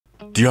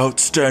The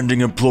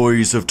outstanding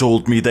employees have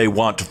told me they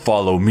want to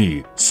follow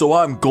me, so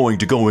I'm going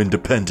to go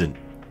independent.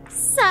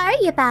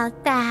 Sorry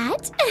about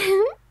that.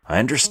 I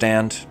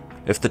understand.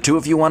 If the two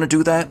of you want to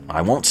do that,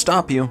 I won't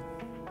stop you.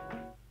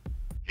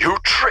 You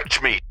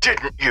tricked me,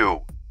 didn't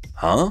you?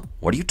 Huh?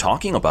 What are you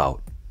talking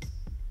about?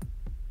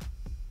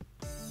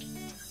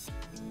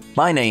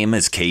 My name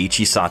is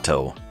Keiichi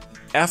Sato.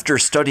 After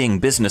studying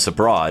business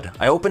abroad,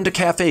 I opened a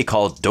cafe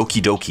called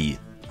Doki Doki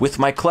with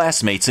my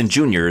classmates and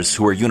juniors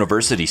who are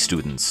university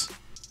students.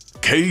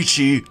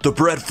 Keiichi, the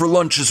bread for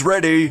lunch is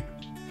ready.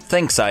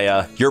 Thanks,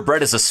 Aya. Your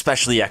bread is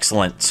especially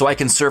excellent, so I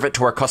can serve it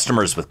to our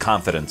customers with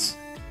confidence.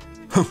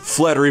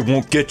 Flattery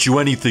won't get you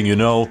anything, you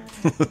know.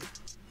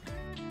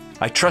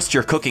 I trust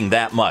your cooking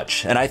that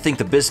much, and I think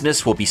the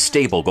business will be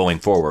stable going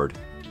forward.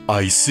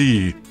 I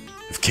see.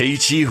 If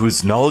Keiichi,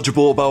 who's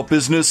knowledgeable about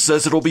business,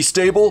 says it'll be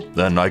stable,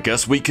 then I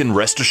guess we can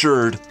rest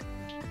assured.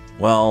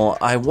 Well,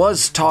 I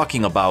was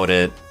talking about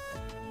it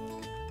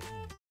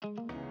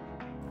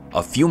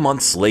a few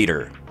months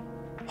later.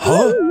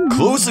 Huh?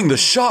 Closing the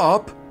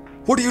shop?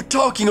 What are you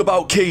talking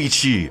about,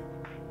 Keiichi?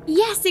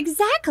 Yes,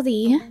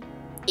 exactly.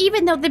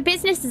 Even though the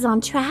business is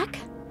on track.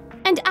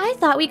 And I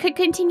thought we could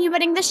continue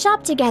running the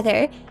shop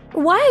together.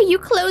 Why are you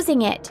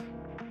closing it?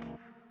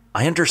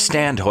 I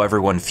understand how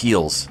everyone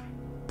feels,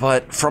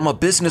 but from a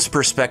business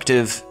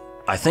perspective,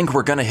 I think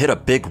we're gonna hit a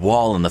big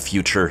wall in the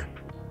future.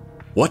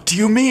 What do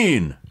you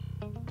mean?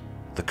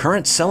 The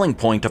current selling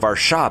point of our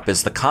shop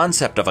is the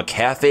concept of a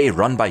cafe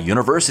run by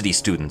university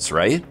students,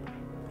 right?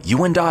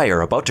 You and I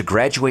are about to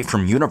graduate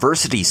from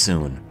university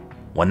soon.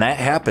 When that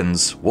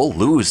happens, we'll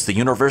lose the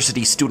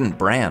university student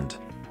brand.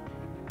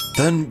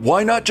 Then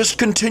why not just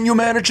continue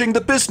managing the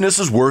business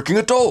as working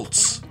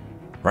adults?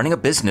 Running a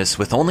business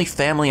with only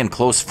family and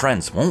close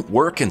friends won't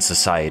work in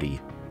society.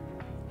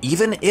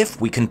 Even if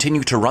we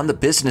continue to run the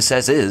business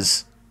as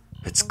is,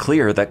 it's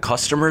clear that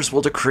customers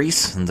will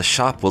decrease and the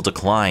shop will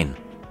decline.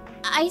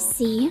 I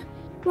see.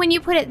 When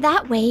you put it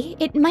that way,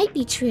 it might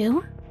be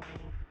true.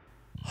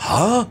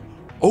 Huh?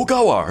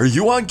 Ogawa, are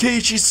you on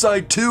Keiichi's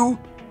side too?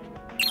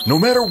 No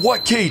matter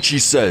what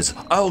Keiichi says,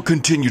 I'll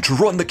continue to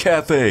run the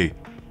cafe.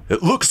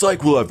 It looks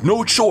like we'll have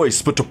no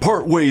choice but to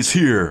part ways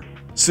here.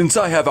 Since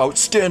I have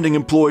outstanding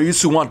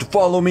employees who want to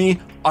follow me,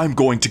 I'm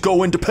going to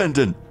go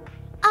independent.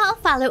 I'll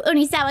follow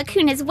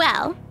Onizawa-kun as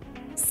well.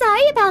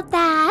 Sorry about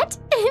that.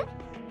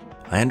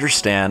 I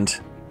understand.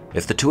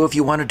 If the two of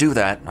you want to do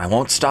that, I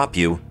won't stop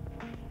you.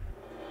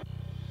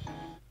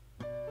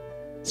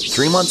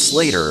 3 months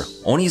later,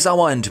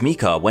 Onizawa and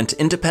Mika went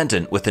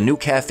independent with a new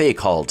cafe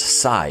called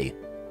Sai.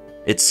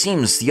 It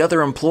seems the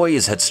other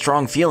employees had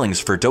strong feelings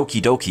for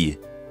Doki Doki,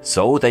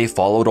 so they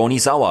followed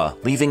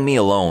Onizawa, leaving me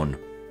alone.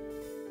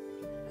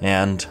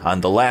 And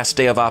on the last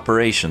day of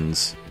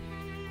operations...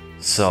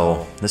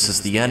 So, this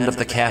is the end of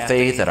the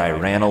cafe that I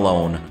ran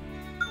alone.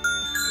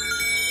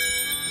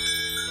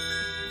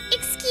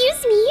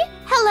 Excuse me?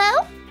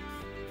 Hello?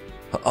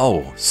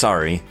 Oh,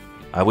 sorry.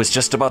 I was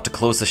just about to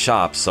close the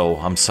shop, so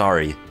I'm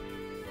sorry.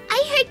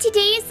 I heard today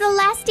is the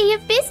last day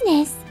of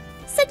business.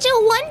 Such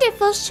a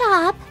wonderful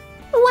shop.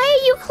 Why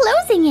are you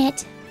closing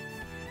it?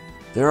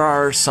 There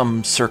are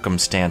some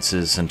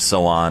circumstances and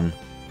so on.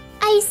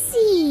 I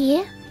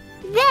see.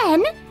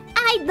 Then,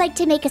 I'd like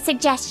to make a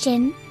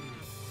suggestion.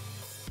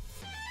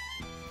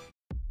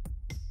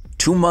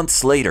 2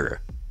 months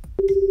later.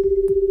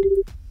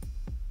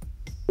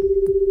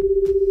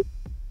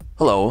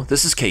 Hello,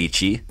 this is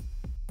Keiichi.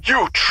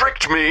 You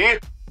tricked me!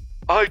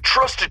 I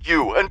trusted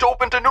you and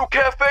opened a new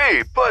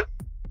cafe, but...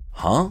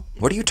 Huh?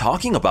 What are you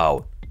talking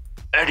about?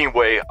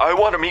 Anyway, I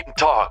want to meet and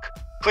talk.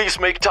 Please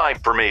make time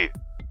for me.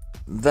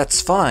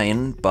 That's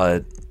fine,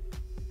 but...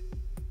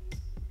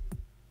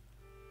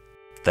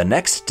 The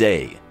next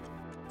day.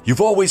 You've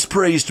always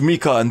praised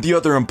Mika and the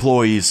other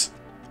employees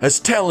as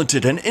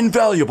talented and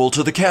invaluable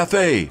to the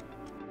cafe.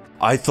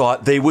 I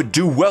thought they would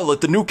do well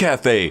at the new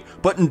cafe,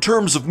 but in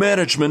terms of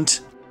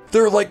management,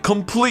 they're like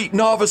complete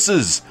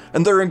novices,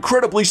 and they're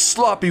incredibly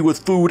sloppy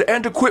with food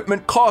and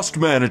equipment cost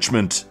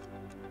management.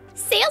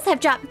 Sales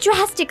have dropped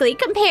drastically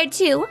compared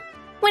to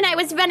when I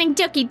was running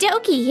Doki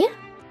Doki.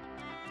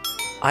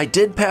 I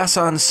did pass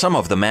on some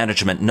of the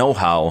management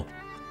know-how,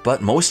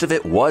 but most of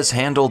it was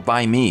handled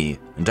by me,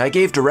 and I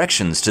gave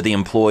directions to the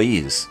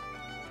employees.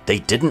 They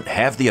didn't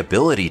have the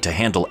ability to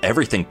handle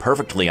everything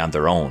perfectly on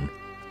their own.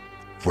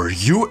 Were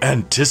you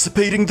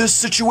anticipating this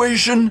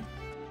situation?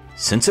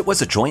 Since it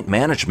was a joint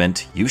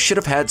management, you should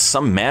have had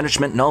some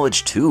management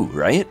knowledge too,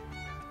 right?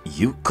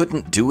 You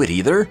couldn't do it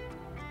either?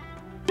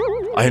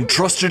 I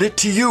entrusted it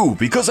to you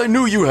because I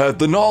knew you had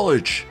the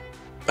knowledge.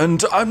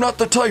 And I'm not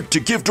the type to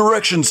give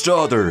directions to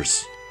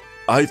others.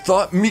 I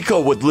thought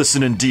Mika would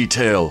listen in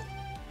detail.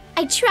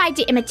 I tried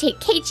to imitate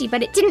Keiichi,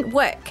 but it didn't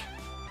work.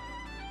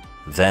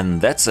 Then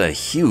that's a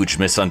huge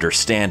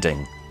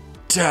misunderstanding.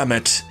 Damn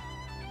it.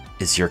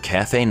 Is your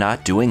cafe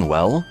not doing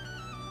well?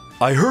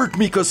 I heard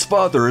Mika's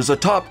father is a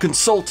top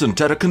consultant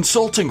at a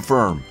consulting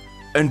firm,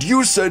 and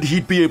you said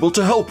he'd be able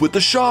to help with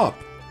the shop.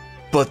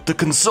 But the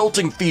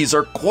consulting fees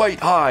are quite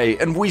high,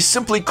 and we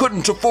simply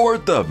couldn't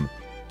afford them.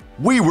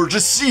 We were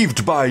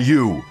deceived by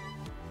you!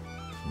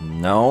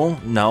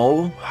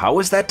 No, how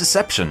is that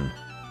deception?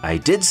 I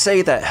did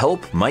say that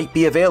help might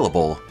be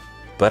available,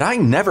 but I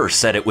never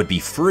said it would be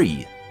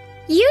free.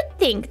 You'd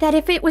think that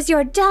if it was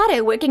your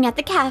daughter working at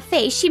the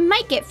cafe, she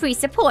might get free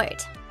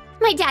support.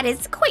 My dad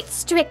is quite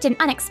strict in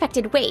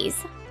unexpected ways.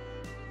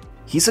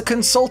 He's a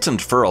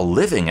consultant for a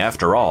living,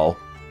 after all.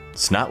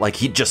 It's not like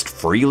he'd just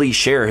freely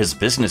share his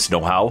business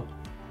know-how.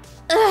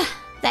 Ugh,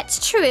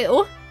 that's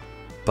true.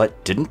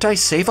 But didn't I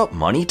save up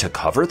money to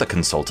cover the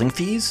consulting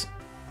fees?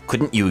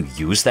 Couldn't you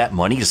use that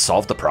money to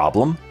solve the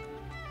problem?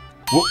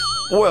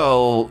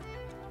 Well...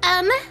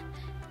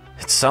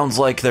 It sounds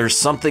like there's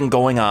something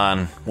going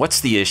on. What's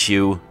the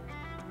issue?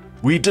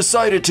 We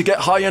decided to get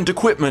high-end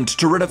equipment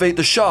to renovate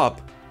the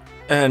shop,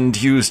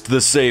 and used the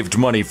saved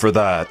money for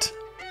that.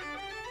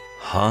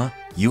 Huh?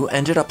 You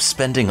ended up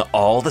spending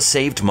all the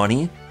saved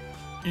money?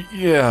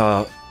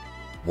 Yeah.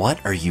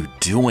 What are you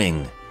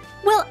doing?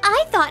 Well,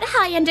 I thought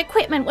high-end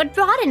equipment would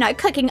broaden our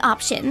cooking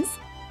options.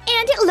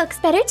 And it looks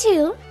better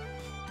too.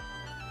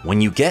 When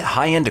you get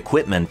high-end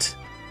equipment,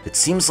 it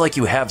seems like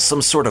you have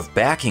some sort of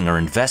backing or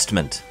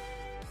investment.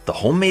 The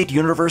homemade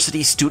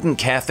university student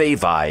cafe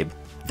vibe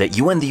that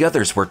you and the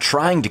others were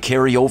trying to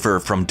carry over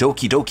from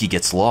Doki Doki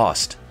gets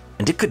lost,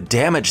 and it could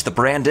damage the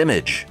brand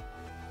image.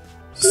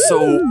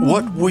 So,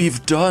 what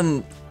we've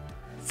done...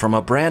 From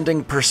a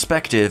branding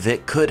perspective,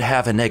 it could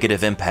have a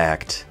negative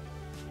impact.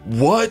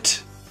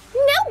 What?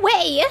 No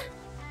way!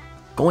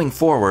 Going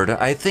forward,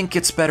 I think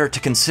it's better to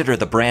consider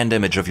the brand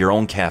image of your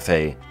own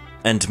cafe,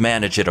 and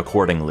manage it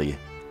accordingly.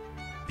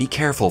 Be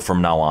careful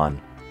from now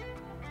on.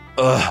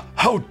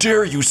 How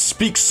dare you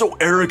speak so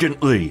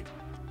arrogantly?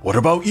 What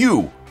about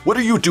you? What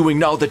are you doing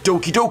now that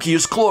Doki Doki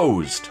is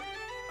closed?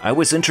 I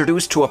was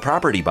introduced to a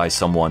property by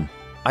someone.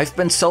 I've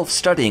been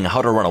self-studying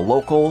how to run a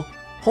local,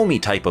 homey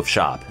type of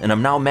shop, and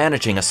I'm now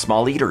managing a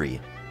small eatery.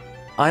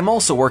 I'm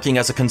also working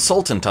as a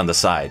consultant on the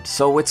side,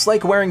 so it's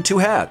like wearing two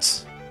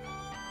hats.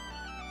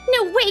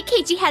 No way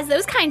Keiichi has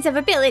those kinds of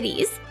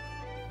abilities.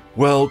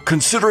 Well,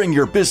 considering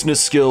your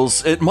business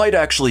skills, it might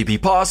actually be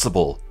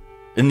possible.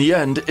 In the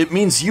end, it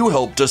means you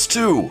helped us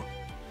too.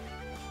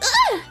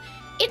 Ugh!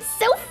 It's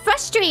so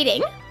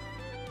frustrating.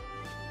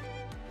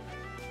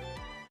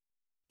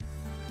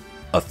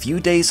 A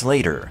few days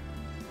later.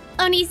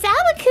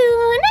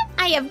 Onizawa-kun,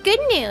 I have good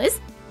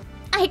news.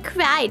 I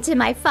cried to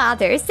my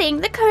father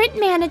saying the current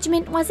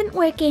management wasn't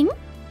working,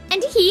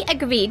 and he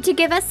agreed to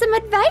give us some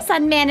advice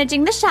on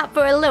managing the shop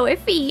for a lower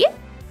fee.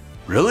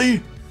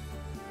 Really?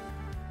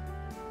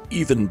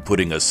 Even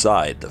putting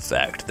aside the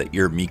fact that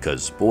you're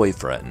Mika's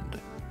boyfriend,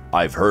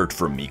 I've heard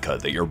from Mika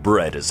that your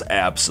bread is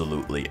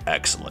absolutely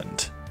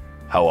excellent.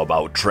 How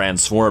about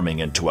transforming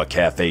into a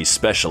cafe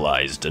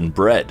specialized in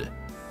bread?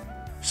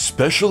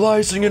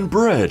 Specializing in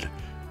bread?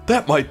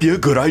 That might be a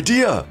good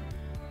idea.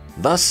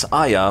 Thus,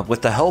 Aya,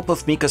 with the help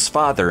of Mika's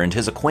father and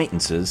his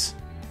acquaintances,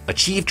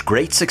 achieved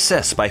great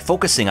success by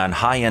focusing on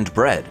high-end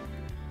bread.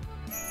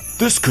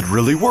 This could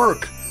really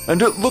work,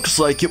 and it looks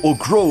like it will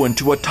grow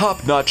into a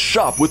top-notch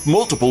shop with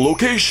multiple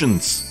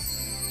locations.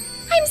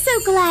 I'm so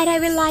glad I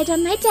relied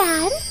on my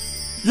dad.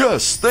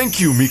 Yes, thank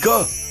you,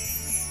 Mika.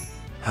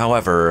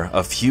 However,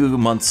 a few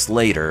months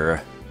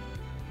later...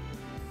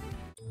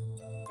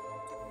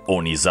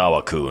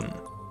 Onizawa-kun.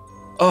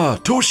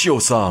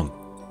 Toshio-san.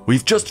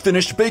 We've just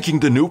finished baking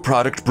the new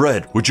product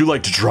bread. Would you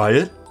like to try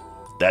it?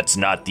 That's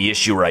not the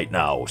issue right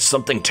now.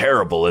 Something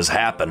terrible has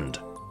happened.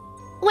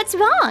 What's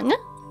wrong?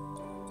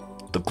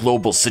 The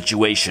global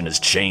situation has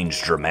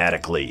changed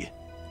dramatically.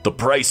 The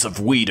price of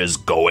wheat is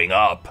going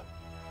up.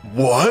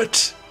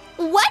 What?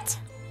 What?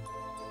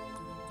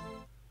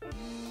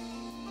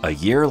 A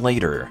year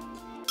later.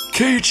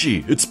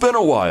 Keiichi, it's been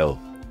a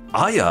while.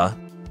 Aya,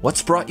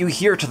 what's brought you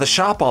here to the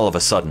shop all of a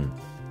sudden?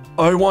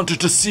 I wanted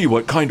to see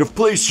what kind of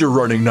place you're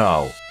running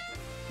now.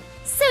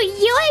 So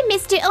you're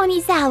Mr.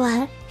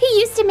 Onizawa, who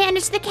used to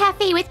manage the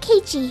cafe with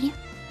Keiichi.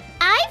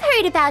 I've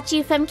heard about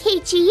you from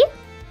Keiichi.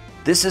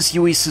 This is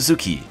Yui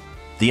Suzuki,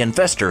 the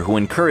investor who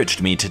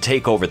encouraged me to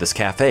take over this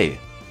cafe.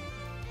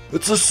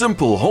 It's a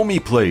simple, homey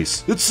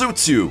place. It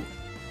suits you.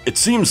 It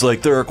seems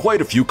like there are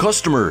quite a few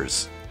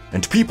customers,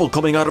 and people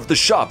coming out of the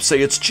shop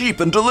say it's cheap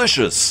and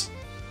delicious.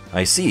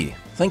 I see.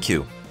 Thank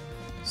you.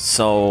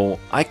 So,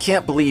 I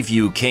can't believe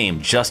you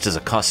came just as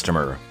a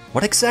customer.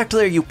 What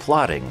exactly are you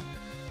plotting?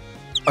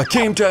 I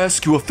came to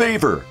ask you a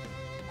favor.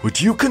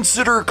 Would you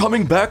consider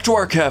coming back to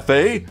our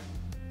cafe?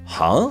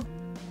 Huh?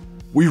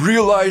 We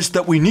realized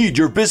that we need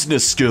your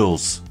business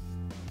skills.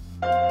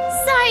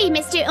 Sorry,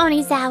 Mr.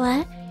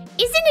 Onizawa.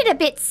 Isn't it a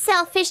bit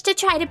selfish to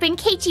try to bring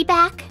Keiichi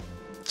back?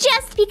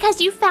 Just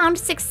because you found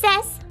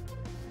success?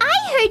 I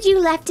heard you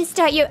left to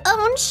start your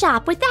own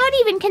shop without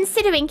even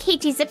considering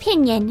Keiichi's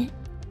opinion.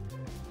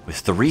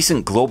 With the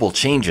recent global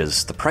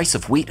changes, the price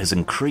of wheat has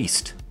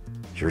increased.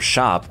 Your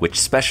shop, which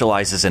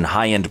specializes in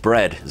high-end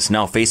bread, is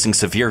now facing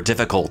severe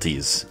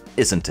difficulties,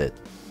 isn't it?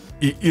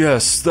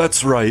 Yes,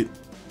 that's right.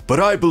 But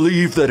I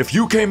believe that if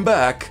you came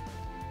back,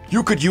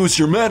 you could use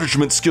your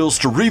management skills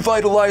to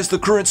revitalize the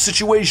current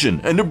situation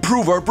and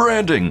improve our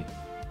branding.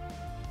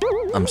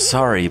 I'm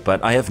sorry,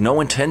 but I have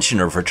no intention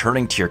of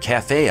returning to your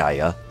cafe,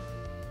 Aya.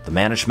 The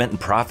management and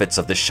profits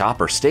of this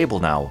shop are stable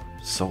now,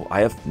 so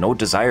I have no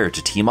desire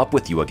to team up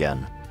with you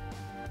again.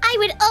 I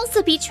would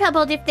also be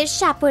troubled if this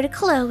shop were to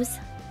close.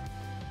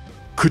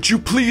 Could you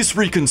please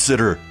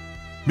reconsider?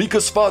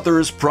 Mika's father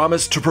has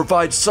promised to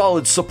provide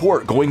solid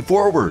support going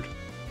forward.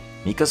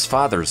 Mika's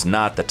father's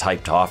not the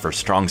type to offer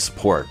strong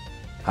support.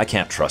 I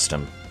can't trust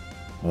him.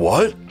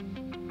 What?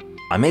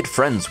 I made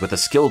friends with a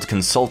skilled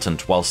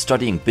consultant while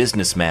studying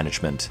business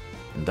management,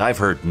 and I've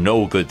heard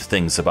no good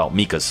things about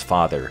Mika's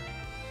father.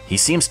 He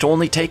seems to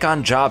only take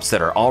on jobs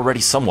that are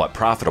already somewhat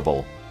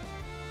profitable.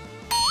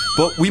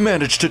 But we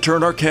managed to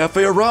turn our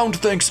cafe around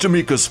thanks to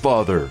Mika's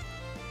father.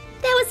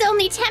 That was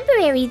only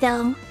temporary,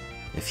 though.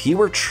 If he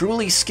were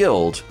truly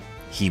skilled,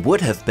 he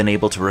would have been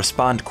able to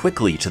respond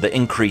quickly to the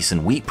increase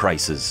in wheat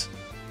prices.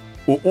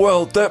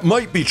 Well, that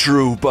might be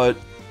true, but...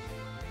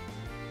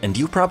 And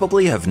you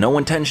probably have no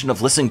intention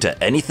of listening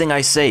to anything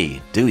I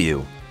say, do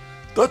you?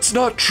 That's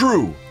not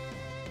true.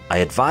 I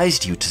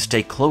advised you to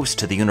stay close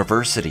to the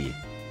university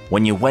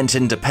when you went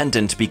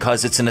independent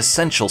because it's an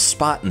essential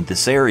spot in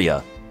this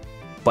area.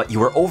 But you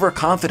were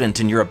overconfident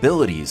in your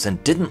abilities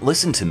and didn't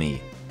listen to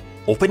me,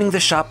 opening the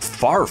shop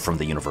far from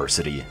the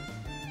university.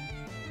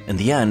 In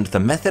the end, the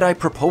method I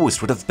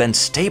proposed would have been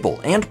stable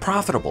and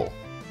profitable,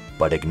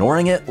 but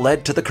ignoring it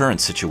led to the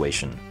current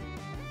situation.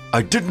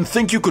 I didn't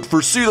think you could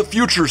foresee the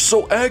future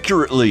so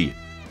accurately.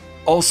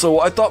 Also,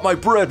 I thought my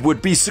bread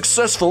would be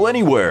successful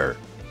anywhere.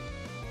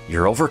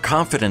 You're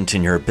overconfident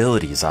in your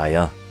abilities,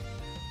 Aya.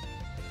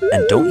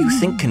 And don't you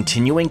think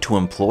continuing to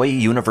employ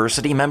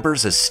university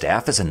members as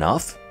staff is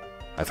enough?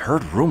 I've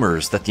heard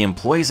rumors that the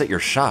employees at your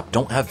shop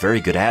don't have very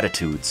good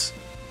attitudes.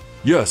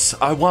 Yes,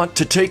 I want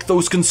to take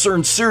those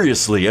concerns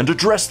seriously and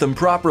address them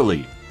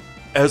properly.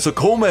 As a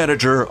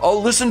co-manager,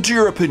 I'll listen to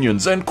your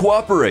opinions and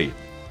cooperate.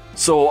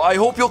 So I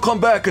hope you'll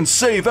come back and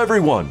save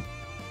everyone.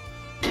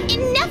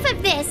 Enough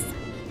of this!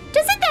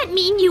 Doesn't that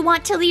mean you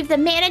want to leave the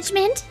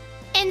management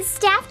and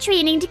staff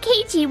training to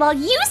Keiichi while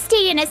you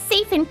stay in a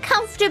safe and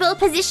comfortable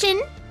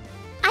position?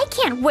 I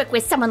can't work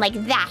with someone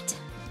like that.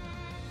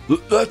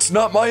 That's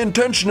not my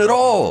intention at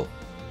all.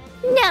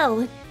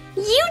 No,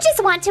 you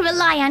just want to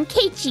rely on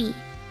Keiichi.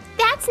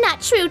 That's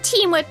not true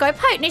teamwork or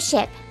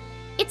partnership.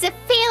 It's a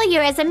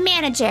failure as a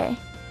manager.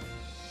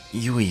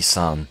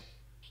 Yui-san.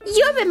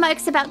 Your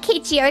remarks about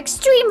Keiichi are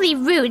extremely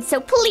rude,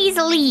 so please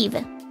leave.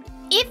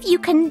 If you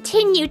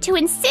continue to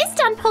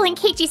insist on pulling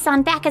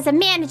Keiichi-san back as a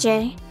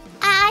manager,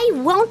 I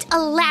won't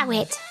allow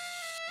it.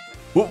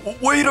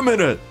 Wait a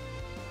minute!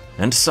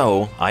 And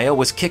so, Aya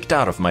was kicked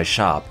out of my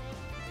shop.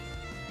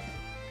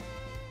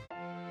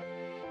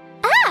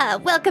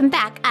 Welcome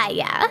back,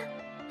 Aya.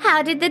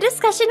 How did the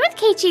discussion with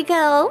Keiichi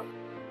go?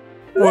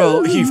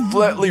 Well, he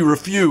flatly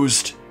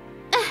refused.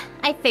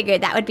 I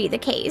figured that would be the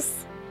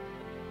case.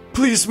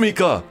 Please,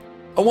 Mika,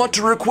 I want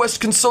to request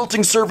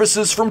consulting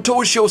services from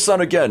Toshio-san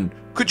again.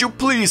 Could you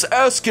please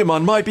ask him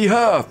on my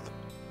behalf?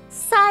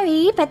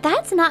 Sorry, but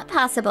that's not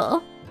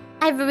possible.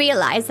 I've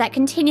realized that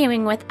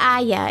continuing with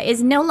Aya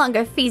is no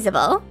longer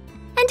feasible,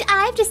 and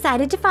I've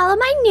decided to follow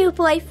my new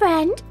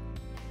boyfriend.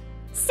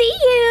 See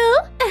you!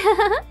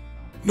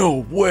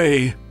 No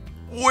way.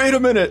 Wait a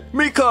minute,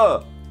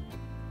 Mika!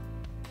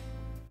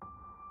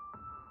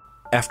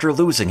 After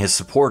losing his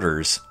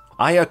supporters,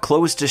 Aya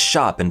closed his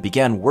shop and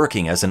began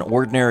working as an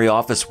ordinary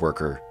office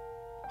worker.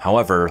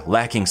 However,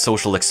 lacking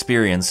social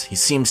experience, he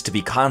seems to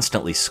be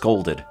constantly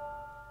scolded.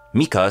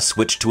 Mika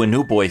switched to a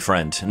new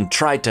boyfriend and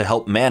tried to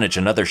help manage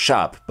another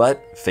shop,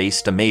 but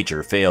faced a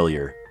major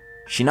failure.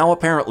 She now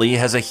apparently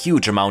has a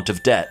huge amount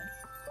of debt.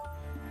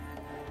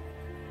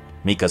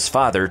 Mika's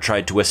father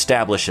tried to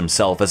establish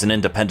himself as an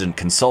independent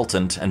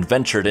consultant and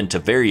ventured into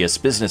various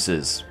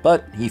businesses,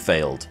 but he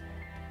failed,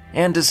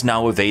 and is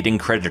now evading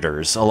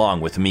creditors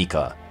along with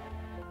Mika.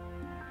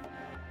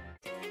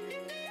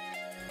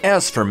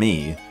 As for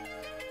me...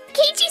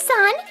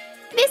 Keiichi-san,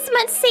 this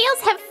month's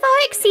sales have far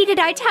exceeded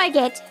our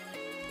target.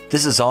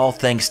 This is all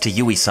thanks to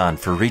Yui-san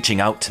for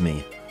reaching out to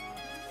me.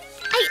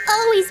 I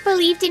always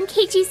believed in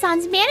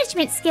Keiichi-san's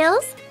management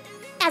skills.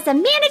 As a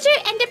manager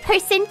and a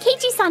person,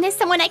 Keiichi-san is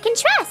someone I can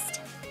trust.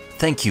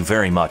 Thank you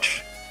very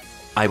much.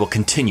 I will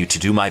continue to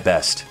do my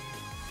best.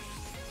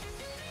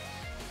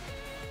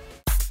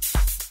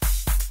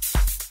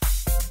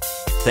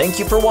 Thank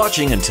you for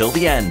watching until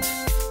the end.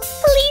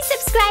 Please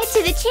subscribe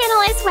to the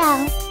channel as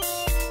well.